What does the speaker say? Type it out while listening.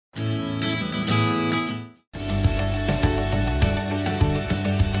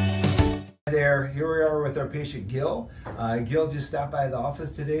here we are with our patient Gil. Gil just stopped by the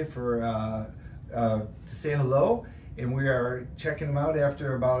office today for to say hello, and we are checking him out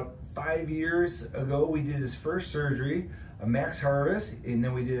after about 5 years ago. We did his first surgery, a MaxHarvest, and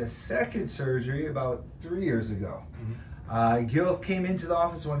then we did a second surgery about 3 years ago. Gil came into the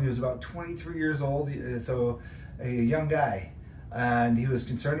office when he was about 23 years old, so a young guy, and he was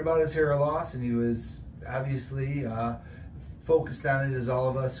concerned about his hair loss, and he was obviously focused on it as all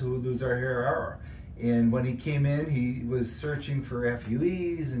of us who lose our hair are. And when he came in, he was searching for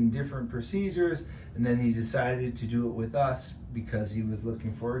FUEs and different procedures, and then he decided to do it with us because he was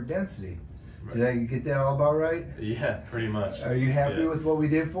looking for density. Right. Did I get that all about right? Yeah, pretty much. Are you happy with what we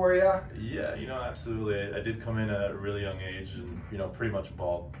did for you? Yeah, you know, absolutely. I did come in at a really young age and, you know, pretty much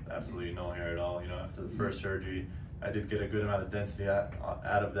bald, absolutely no hair at all. You know, after the first surgery, I did get a good amount of density out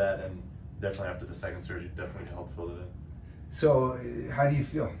of that, and definitely after the second surgery, definitely helped fill it in. So, how do you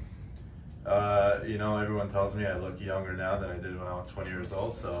feel? You know, everyone tells me I look younger now than I did when I was 20 years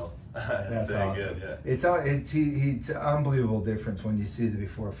old, so that's awesome. Good, yeah. It's an unbelievable difference when you see the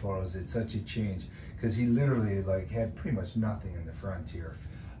before photos. It's such a change because he literally like had pretty much nothing in the front here.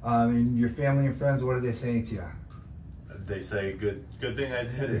 And your family and friends, what are they saying to you? They say good thing I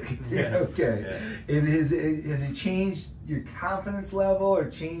did it. Yeah. Okay. Yeah. And has it changed your confidence level or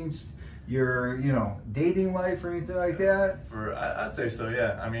changed your, you know, dating life or anything like that? I'd say so,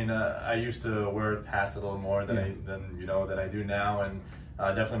 yeah. I mean, I used to wear hats a little more than I do now, and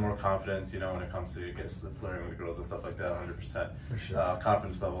definitely more confidence, you know, when it comes to, I guess, the flirting with girls and stuff like that. 100%. For sure.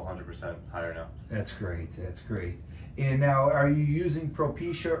 Confidence level 100% higher now. That's great. That's great. And now, are you using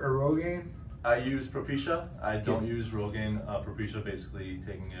Propecia or Rogaine? I use Propecia. I don't use Rogaine. Propecia, basically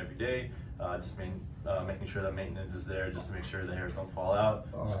taking it every day, just making sure that maintenance is there, just to make sure the hairs don't fall out.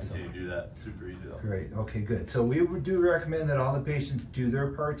 Awesome. Just continue to do that. Super easy though. Great. Okay, good. So we do recommend that all the patients do their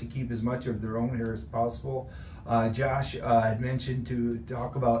part to keep as much of their own hair as possible. Josh had mentioned to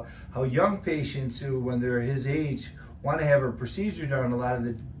talk about how young patients who, when they're his age, want to have a procedure done. A lot of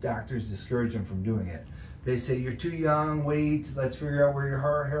the doctors discourage them from doing it. They say, you're too young, wait, let's figure out where your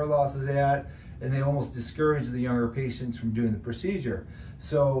hair loss is at, and they almost discourage the younger patients from doing the procedure.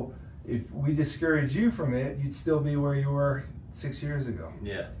 So if we discourage you from it, you'd still be where you were 6 years ago.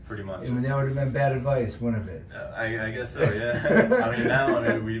 Yeah, pretty much. And that would have been bad advice, wouldn't it? I guess so, yeah. I mean,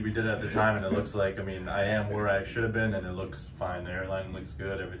 now, we did it at the time, and it looks like, I mean, I am where I should have been, and it looks fine. The hairline looks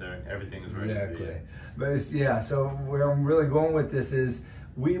good, everything is ready to see. Exactly. But yeah, so where I'm really going with this is,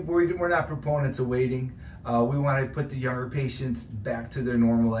 we're not proponents of waiting. We want to put the younger patients back to their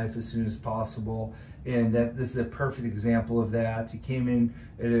normal life as soon as possible, and this is a perfect example of that. He came in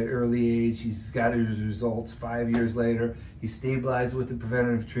at an early age. He's got his results 5 years later. He stabilized with the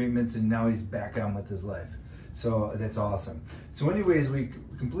preventative treatments, and now he's back on with his life. So that's awesome. So anyways, we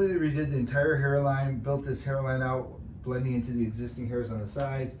completely redid the entire hairline, built this hairline out, blending into the existing hairs on the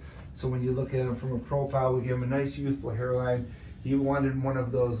sides. So when you look at him from a profile, we give him a nice youthful hairline. He wanted one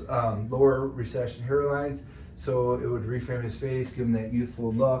of those lower recession hairlines, so it would reframe his face, give him that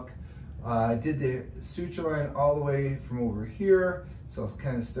youthful look. I did the suture line all the way from over here, so I'll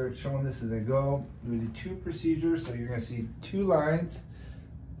kind of start showing this as I go. We did 2 procedures, so you're going to see 2 lines.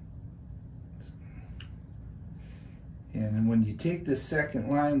 And then when you take the second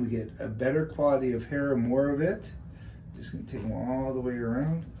line, we get a better quality of hair, more of it. Just going to take them all the way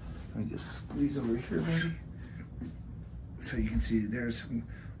around. Let me just squeeze over here, maybe. So you can see there's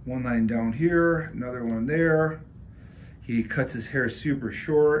one line down here, another one there. He cuts his hair super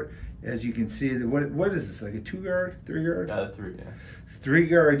short. As you can see, what is this, like a 2 guard, 3 guard? 3, yeah. 3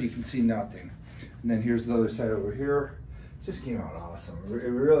 guard, you can see nothing. And then here's the other side over here. It just came out awesome. It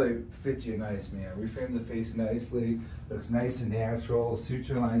really fits you nice, man. Reframed the face nicely, looks nice and natural.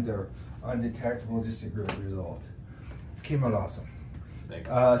 Suture lines are undetectable, just a great result. It came out awesome. Thank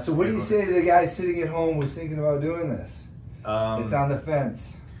you. So what do you say to the guy sitting at home who's thinking about doing this? It's on the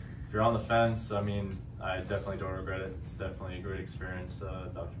fence. If you're on the fence, I mean, I definitely don't regret it. It's definitely a great experience.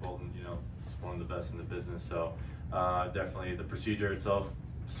 Dr. Bolton, you know, is one of the best in the business. So definitely the procedure itself,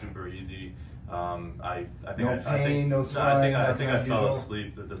 super easy. I think I fell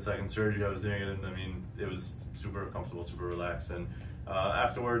asleep at the second surgery I was doing it, and I mean, it was super comfortable, super relaxed. And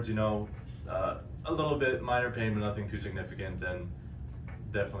afterwards, you know, a little bit minor pain, but nothing too significant, and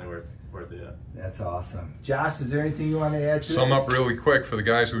definitely worth it. Yeah. That's awesome. Josh, is there anything you want to add to Sum up really quick for the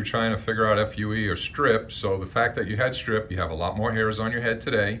guys who are trying to figure out FUE or strip. So the fact that you had strip, you have a lot more hairs on your head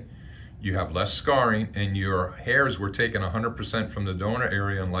today, you have less scarring, and your hairs were taken 100% from the donor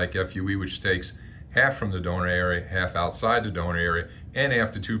area, unlike FUE, which takes half from the donor area, half outside the donor area, and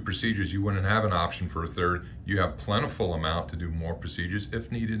after 2 procedures, you wouldn't have an option for a third. You have plentiful amount to do more procedures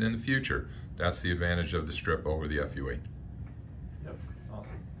if needed in the future. That's the advantage of the strip over the FUE. Yep,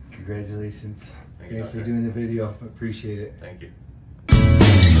 awesome. Congratulations. Thank you, Thanks for Doctor. doing the video. Appreciate it. Thank you.